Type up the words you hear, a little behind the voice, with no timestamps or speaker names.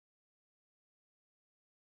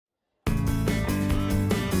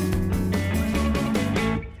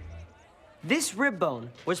This rib bone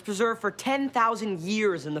was preserved for 10,000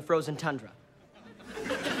 years in the frozen tundra.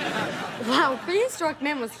 Wow, prehistoric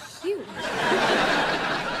man was huge.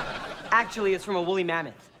 Actually, it's from a woolly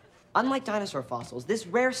mammoth. Unlike dinosaur fossils, this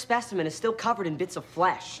rare specimen is still covered in bits of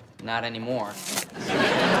flesh. Not anymore.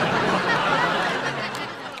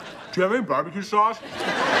 Do you have any barbecue sauce?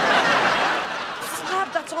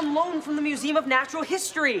 Slab, that's on loan from the Museum of Natural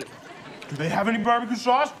History. Do they have any barbecue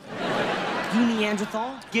sauce? You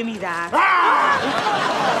Neanderthal? Give me that.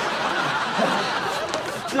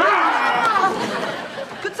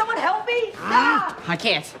 Could someone help me? I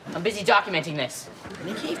can't. I'm busy documenting this. I'm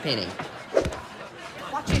in cave painting.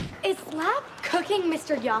 Watch it. Is Slab cooking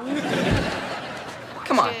Mr. Young?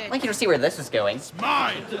 Come on, I'd like you to see where this is going. It's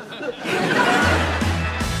mine!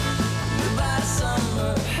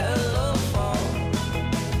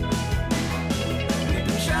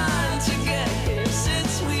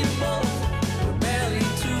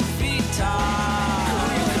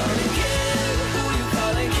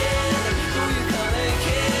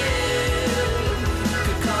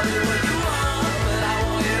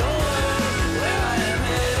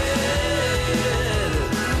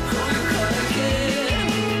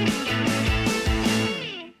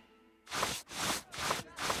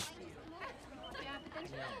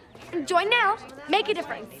 Join now. Make a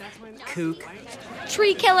difference. Kook.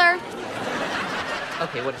 Tree killer.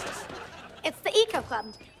 Okay, what is this? It's the Eco Club.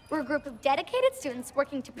 We're a group of dedicated students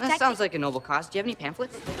working to protect... That sounds like a noble cause. Do you have any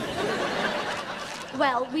pamphlets?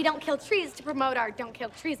 Well, we don't kill trees to promote our Don't Kill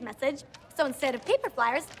Trees message. So instead of paper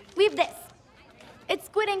flyers, we have this. It's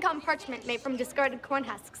squid ink on parchment made from discarded corn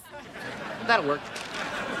husks. That'll work.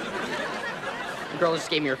 The girl just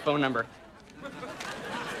gave me her phone number.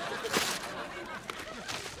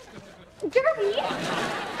 Derby,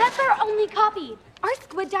 that's our only copy. Our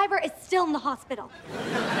squid diver is still in the hospital.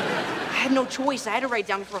 I had no choice. I had to write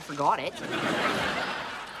down before I forgot it.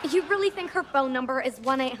 You really think her phone number is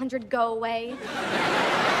 1-800-GO-AWAY?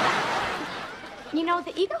 You know,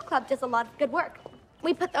 the Eco Club does a lot of good work.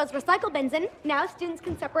 We put those recycle bins in. Now students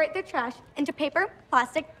can separate their trash into paper,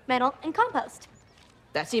 plastic, metal, and compost.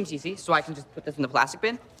 That seems easy, so I can just put this in the plastic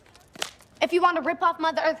bin? If you want to rip off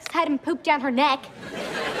Mother Earth's head and poop down her neck.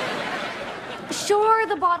 Sure,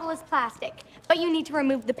 the bottle is plastic, but you need to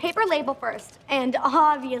remove the paper label first, and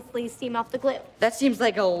obviously steam off the glue. That seems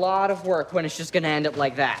like a lot of work when it's just gonna end up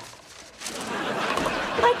like that.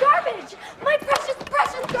 My garbage! My precious,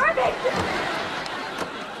 precious garbage!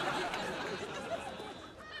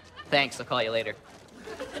 Thanks, I'll call you later.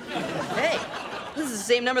 Hey, this is the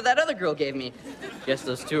same number that other girl gave me. Guess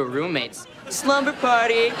those two are roommates. Slumber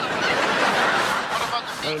party! What about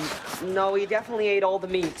the meat? No, he definitely ate all the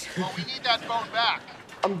meat. Well, we need that bone back.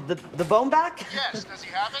 The bone back? Yes, does he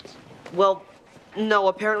have it? Well, no,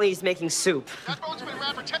 apparently he's making soup. That bone's been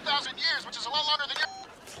around for 10,000 years, which is a lot longer than you.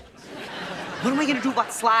 What am I gonna do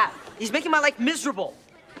about Slab? He's making my life miserable.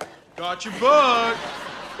 Got your bug!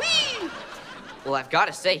 Well, I've got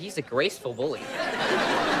to say, he's a graceful bully.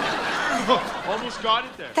 Almost got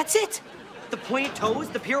it there. That's it. The pointed toes,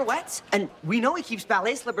 the pirouettes, and we know he keeps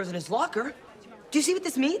ballet slippers in his locker. Do you see what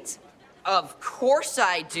this means? Of course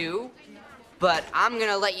I do. But I'm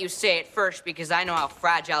gonna let you say it first because I know how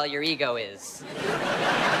fragile your ego is.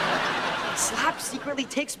 Slab secretly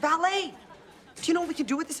takes ballet. Do you know what we can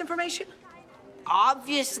do with this information?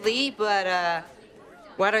 Obviously, but,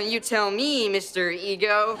 why don't you tell me, Mr.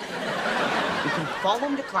 Ego? We can follow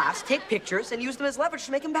him to class, take pictures, and use them as leverage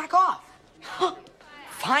to make him back off.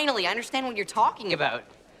 Finally, I understand what you're talking about.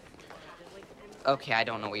 Okay, I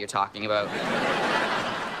don't know what you're talking about.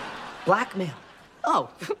 Blackmail. Oh,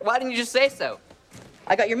 why didn't you just say so?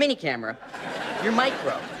 I got your mini camera, your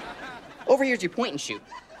micro. Over here's your point and shoot.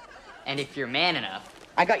 And if you're man enough,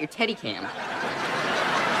 I got your teddy cam.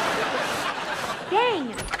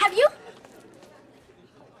 Dang, have you?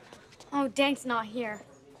 Oh, Dank's not here.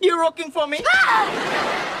 You looking for me? Ah!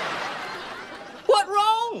 What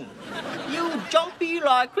wrong? You jumpy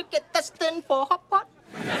like cricket destined for hot pot?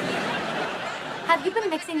 Have you been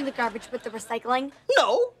mixing the garbage with the recycling?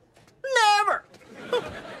 No, never.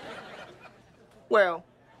 Well,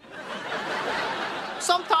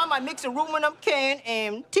 sometime I mix aluminum can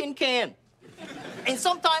and tin can. And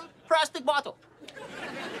sometime plastic bottle.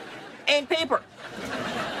 And paper.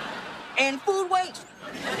 And food waste.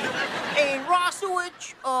 And raw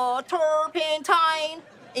sewage, turpentine,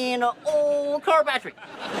 and an old car battery.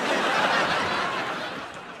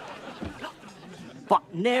 But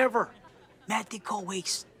never medical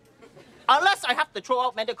waste. Unless I have to throw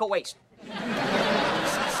out medical waste.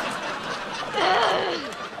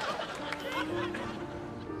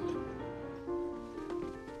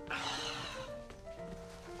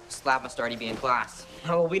 Slab must already be in class.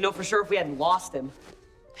 Oh, we know for sure if we hadn't lost him.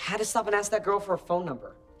 Had to stop and ask that girl for her phone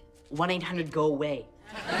number. 1-800-GO-AWAY.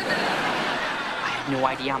 I have no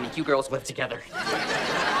idea how many you girls live together.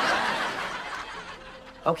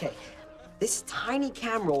 Okay, this tiny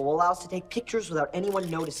camera will allow us to take pictures without anyone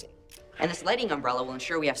noticing. And this lighting umbrella will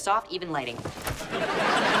ensure we have soft, even lighting.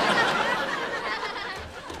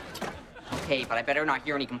 Okay, but I better not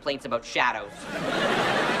hear any complaints about shadows.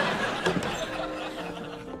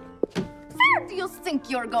 Where do you think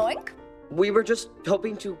you're going? We were just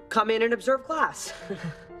hoping to come in and observe class.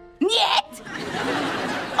 Niet!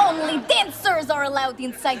 Only dancers are allowed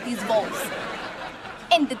inside these walls.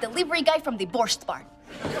 And the delivery guy from the Borscht Barn.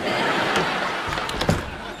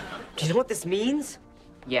 Do you know what this means?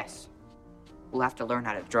 Yes. We'll have to learn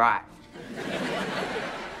how to drive.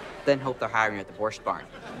 Then hope they're hiring at the Borscht Barn.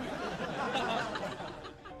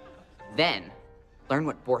 Then, learn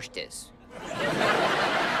what borscht is.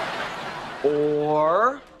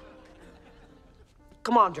 Or...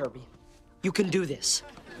 Come on, Derby. You can do this.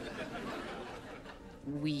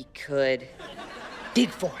 We could Dig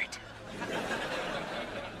for it.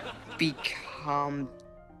 become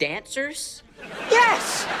dancers?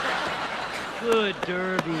 Yes! Good,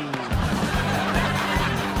 Derby.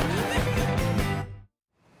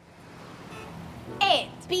 And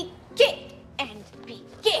begin! And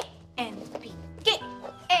begin! And begin!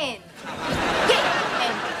 And begin!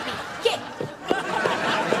 And begin!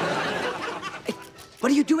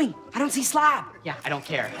 What are you doing? I don't see Slab. Yeah, I don't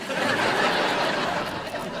care.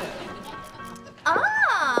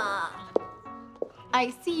 Ah! I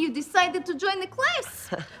see you decided to join the class.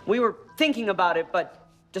 We were thinking about it, but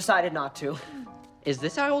decided not to. Is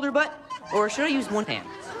this our older butt? Or should I use one hand?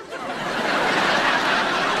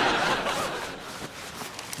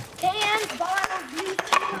 Dance, bottles, music.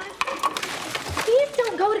 These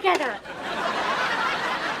don't go together.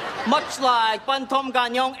 Much like bun tom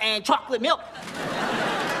ganyong and chocolate milk.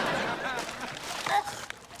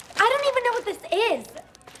 I don't even know what this is.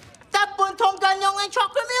 That bun tom ganyong and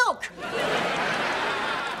chocolate milk.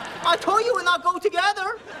 I told you would not go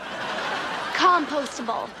together.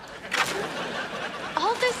 Compostable.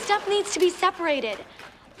 All this stuff needs to be separated.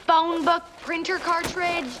 Phone book, printer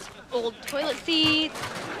cartridge, old toilet seat.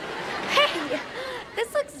 Hey,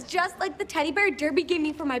 this looks just like the teddy bear Derby gave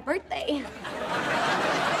me for my birthday.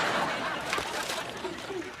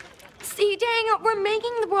 See, dang it, we're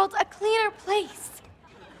making the world a cleaner place.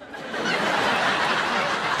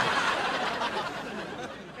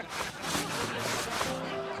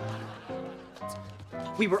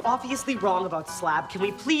 We were obviously wrong about Slab. Can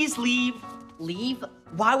we please leave? Leave?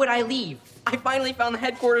 Why would I leave? I finally found the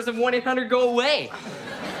headquarters of 1-800-GO-AWAY.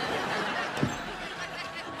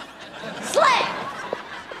 Slab!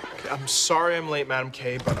 I'm sorry I'm late, Madam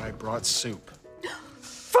K, but I brought soup.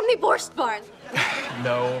 From the Borscht Barn.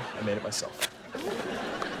 No, I made it myself.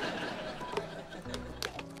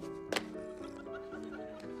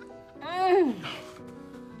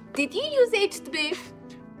 Did you use aged beef?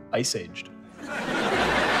 Ice aged.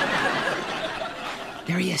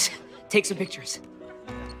 There he is. Take some pictures.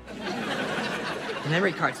 The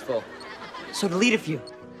memory card's full. So delete a few.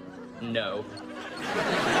 No.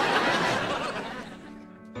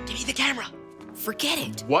 Give me the camera. Forget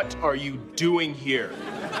it. What are you doing here?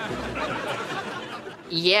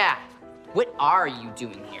 Yeah. What are you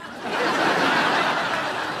doing here?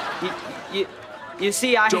 You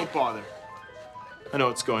see, I... Don't bother. I know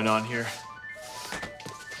what's going on here.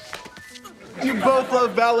 You both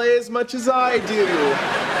love ballet as much as I do.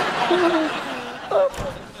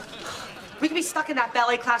 We could be stuck in that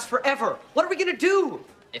ballet class forever. What are we gonna do?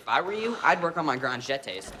 If I were you, I'd work on my grand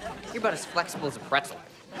jetés. You're about as flexible as a pretzel.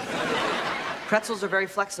 Pretzels are very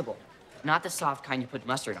flexible. Not the soft kind you put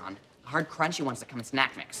mustard on. The hard, crunchy ones that come in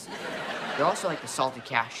snack mix. They're also like the salted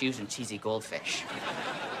cashews and cheesy goldfish.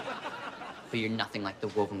 But you're nothing like the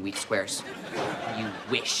woven wheat squares. You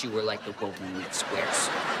wish you were like the woven wheat squares.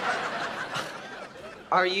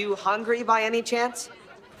 Are you hungry by any chance?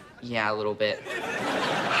 Yeah, a little bit.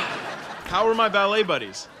 How are my ballet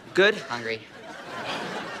buddies? Good. Hungry.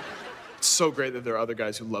 It's so great that there are other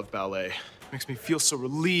guys who love ballet. Makes me feel so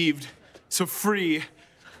relieved, so free,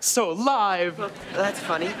 so alive. That's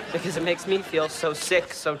funny, because it makes me feel so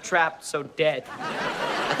sick, so trapped, so dead.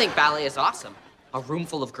 I think ballet is awesome. A room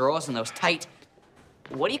full of girls in those tight...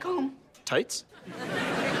 What do you call them? Tights?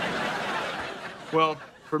 Well,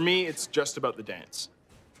 for me, it's just about the dance.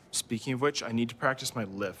 Speaking of which, I need to practice my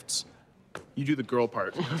lifts. You do the girl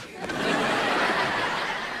part.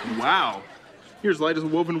 Wow. You're as light as a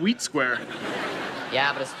woven wheat square.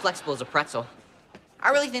 Yeah, but as flexible as a pretzel. I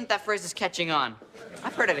really think that phrase is catching on.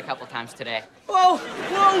 I've heard it a couple times today. Whoa,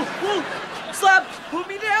 whoa, whoa! Slab, put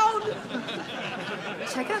me down!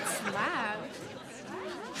 Check out Slab.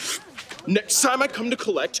 Next time I come to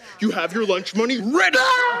collect, you have your lunch money ready!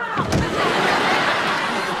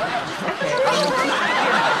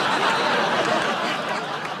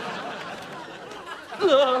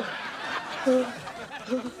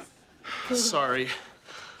 Sorry.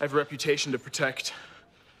 I have a reputation to protect.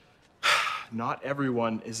 Not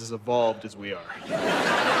everyone is as evolved as we are.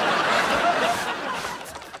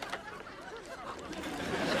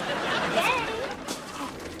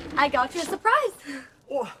 I got you a surprise.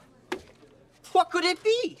 What could it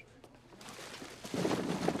be?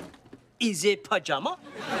 Is it pajama?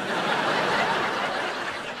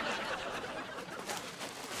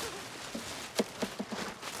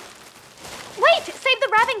 Wait, save the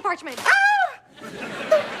wrapping parchment.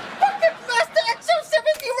 Bucket Master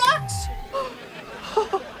XO70 rocks!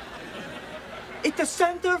 It's the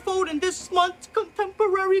centerfold in this month's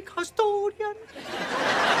contemporary custodian.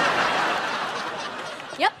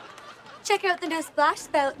 Yep. Check out the new splash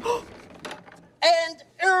spout. And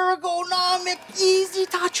ergonomic easy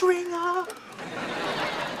touch ringer.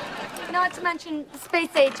 Not to mention the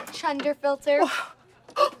space-age chunder filter.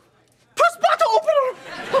 Press bottle opener!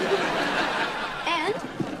 And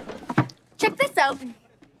check this out.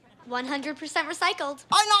 100% recycled.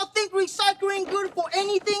 I not think recycling good for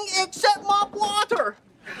anything except mop water.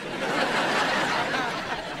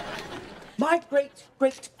 My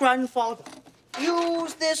great-great-grandfather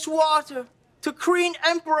used this water to clean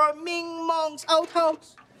Emperor Ming Mong's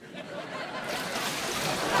outhouse.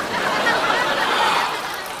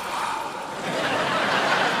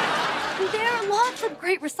 There are lots of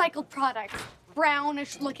great recycled products.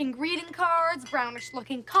 Brownish-looking greeting cards,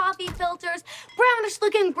 brownish-looking coffee filters,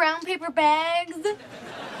 brownish-looking brown paper bags.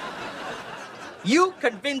 You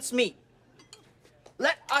convince me.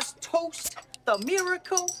 Let us toast the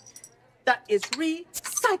miracle that is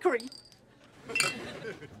recycling.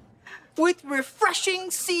 With refreshing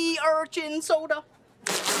sea urchin soda.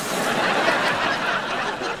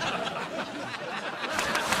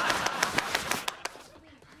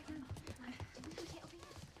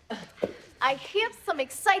 I have some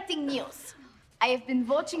exciting news. I have been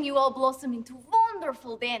watching you all blossom into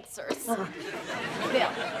wonderful dancers. Well,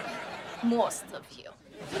 most of you.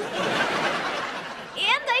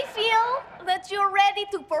 And I feel that you're ready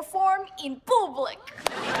to perform in public.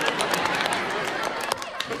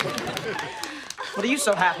 What are you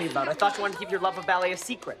so happy about? I thought you wanted to keep your love of ballet a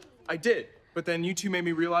secret. I did, but then you two made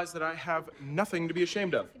me realize that I have nothing to be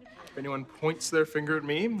ashamed of. If anyone points their finger at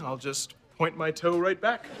me, I'll just point my toe right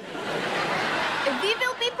back. We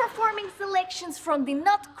will be performing selections from the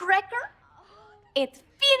Nutcracker at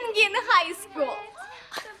Fingen High School.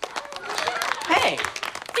 Hey,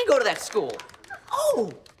 we go to that school.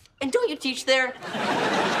 Oh, and don't you teach there?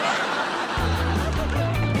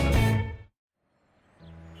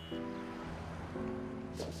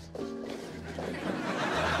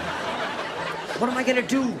 What am I gonna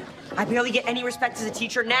do? I barely get any respect as a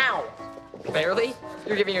teacher now. Barely?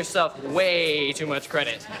 You're giving yourself way too much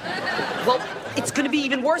credit. Well, it's gonna be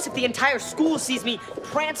even worse if the entire school sees me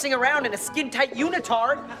prancing around in a skin-tight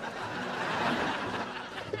unitard.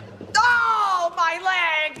 Oh, my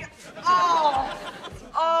leg! Oh!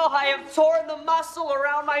 Oh, I have torn the muscle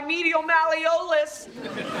around my medial malleolus.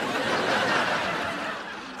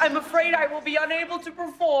 I'm afraid I will be unable to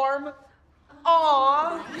perform.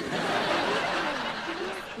 Aw.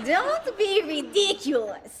 Don't be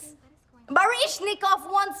ridiculous. Baryshnikov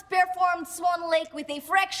once performed Swan Lake with a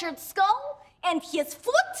fractured skull and his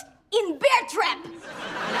foot in bear trap.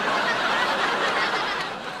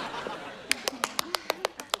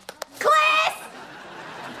 Class!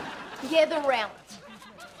 Gather round.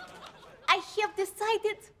 I have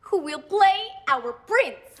decided who will play our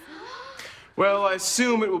prince. Well, I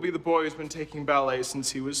assume it will be the boy who's been taking ballet since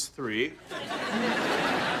he was 3.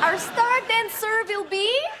 Our star dancer will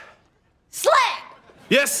be Slab.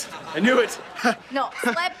 Yes, I knew it. No,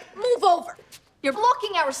 Slab, move over. You're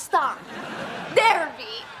blocking our star. There we.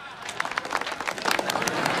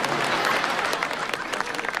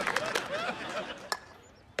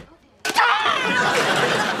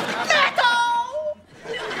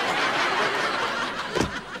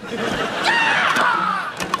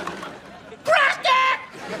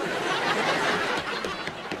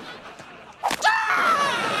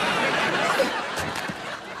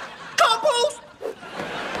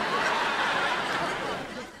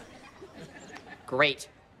 Great.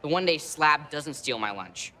 The one day Slab doesn't steal my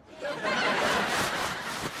lunch. Hey,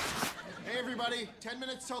 everybody, 10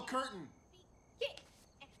 minutes till curtain.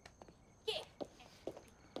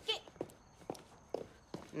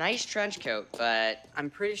 Nice trench coat, but I'm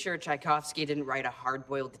pretty sure Tchaikovsky didn't write a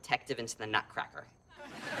hard-boiled detective into the Nutcracker.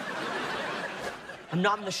 I'm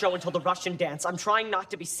not in the show until the Russian dance. I'm trying not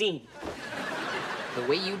to be seen. The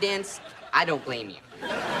way you dance, I don't blame you.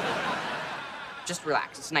 Just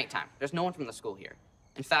relax, it's nighttime. There's no one from the school here.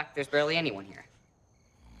 In fact, there's barely anyone here.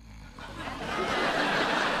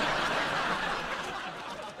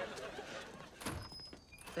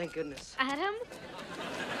 Thank goodness. Adam?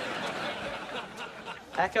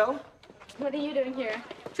 Echo? What are you doing here?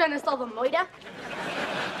 Trying to solve a moida?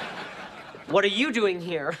 What are you doing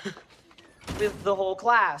here? With the whole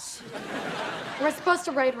class? We're supposed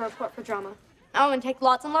to write a report for drama. Oh, and take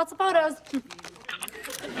lots and lots of photos.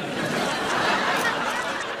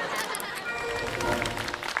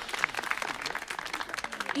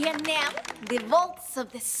 And now, the waltz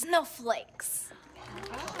of the snowflakes.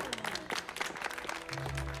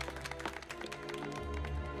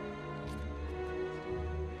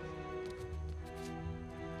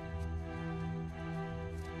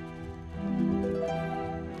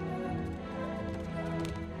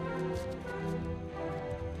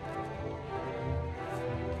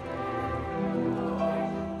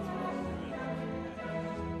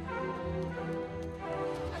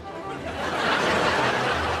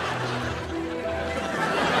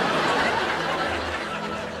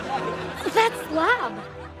 That's Lab.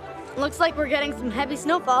 Looks like we're getting some heavy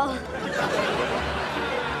snowfall.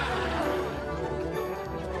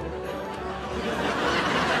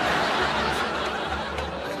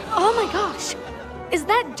 Oh my gosh, is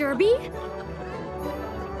that Derby?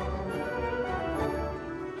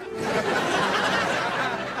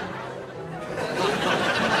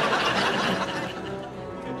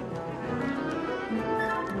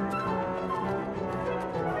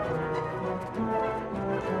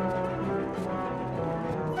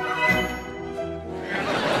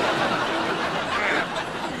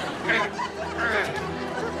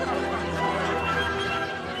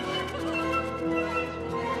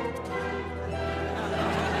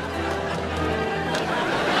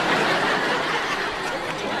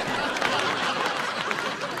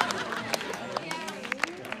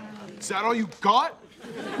 Is that all you got?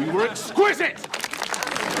 We were exquisite!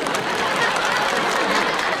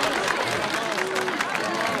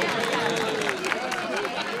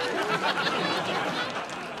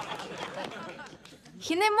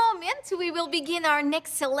 In a moment, we will begin our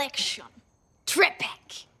next selection.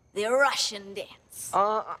 Trepek, the Russian dance.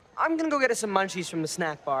 I'm gonna go get us some munchies from the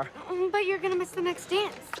snack bar. But you're gonna miss the next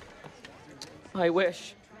dance. I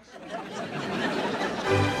wish.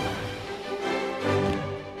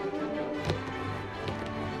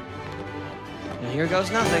 And here goes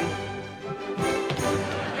nothing.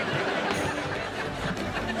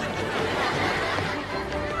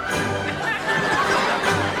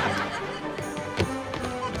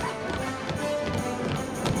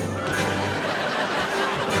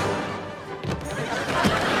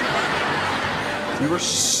 You were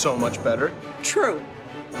so much better. True.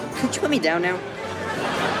 Could you put me down now?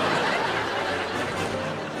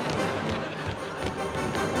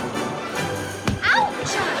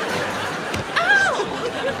 Ouch! Ow!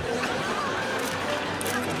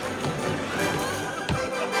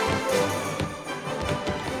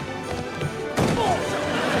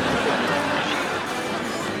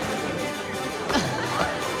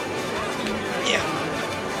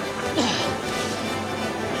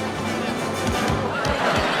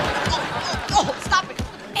 Oh, stop it!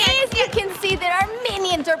 As you can see, there are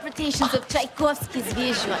many interpretations of Tchaikovsky's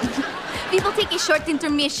vision. We will take a short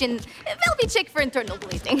intermission while we check for internal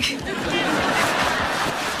bleeding.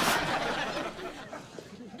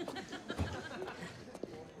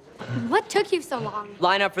 What took you so long?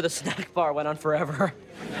 Line up for the snack bar went on forever.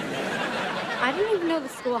 I didn't even know the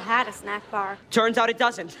school had a snack bar. Turns out it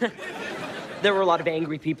doesn't. There were a lot of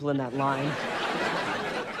angry people in that line.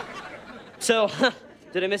 So,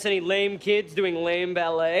 did I miss any lame kids doing lame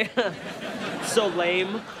ballet? So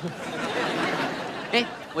lame. Hey,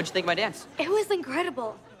 what'd you think of my dance? It was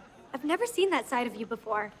incredible. I've never seen that side of you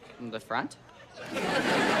before. The front?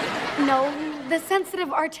 No, the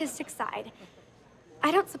sensitive artistic side. I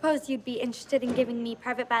don't suppose you'd be interested in giving me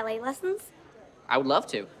private ballet lessons? I would love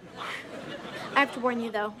to. I have to warn you,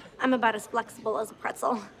 though. I'm about as flexible as a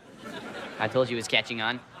pretzel. I told you it was catching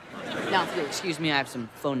on. Now, if you'll excuse me, I have some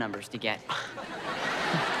phone numbers to get.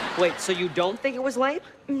 Wait, so you don't think it was lame?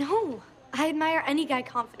 No. I admire any guy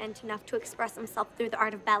confident enough to express himself through the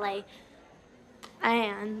art of ballet.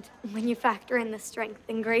 And when you factor in the strength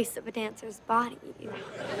and grace of a dancer's body,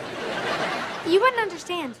 you wouldn't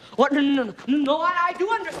understand. What? No, I do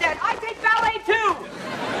understand. I take ballet too!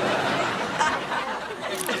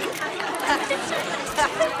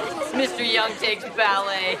 Mr. Young takes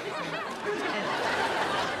ballet.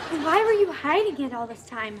 Why were you hiding it all this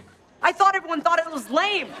time? I thought everyone thought it was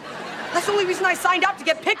lame. That's the only reason I signed up, to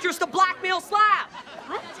get pictures to blackmail Slab.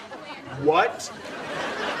 What? What?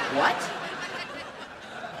 What?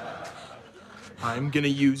 I'm gonna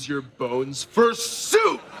use your bones for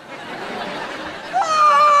soup!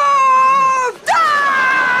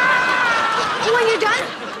 When you're done,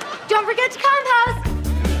 don't forget to compost.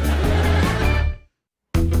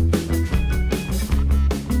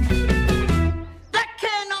 That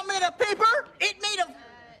can not made of paper. It made of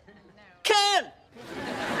can.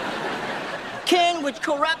 Can which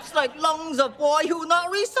corrupts like lungs of boy who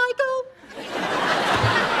not recycle.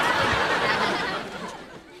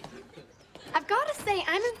 I've got to say,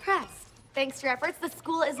 I'm impressed. Thanks to your efforts, the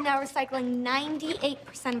school is now recycling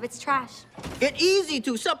 98% of its trash. It's easy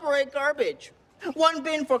to separate garbage. One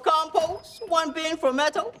bin for compost, one bin for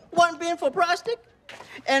metal, one bin for plastic,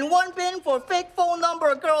 and one bin for fake phone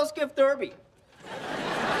number girls gift derby.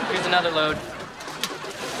 Here's another load.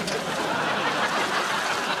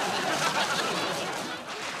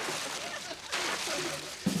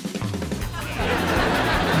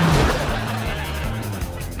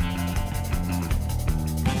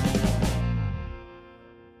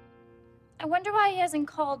 I wonder why he hasn't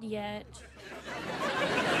called yet.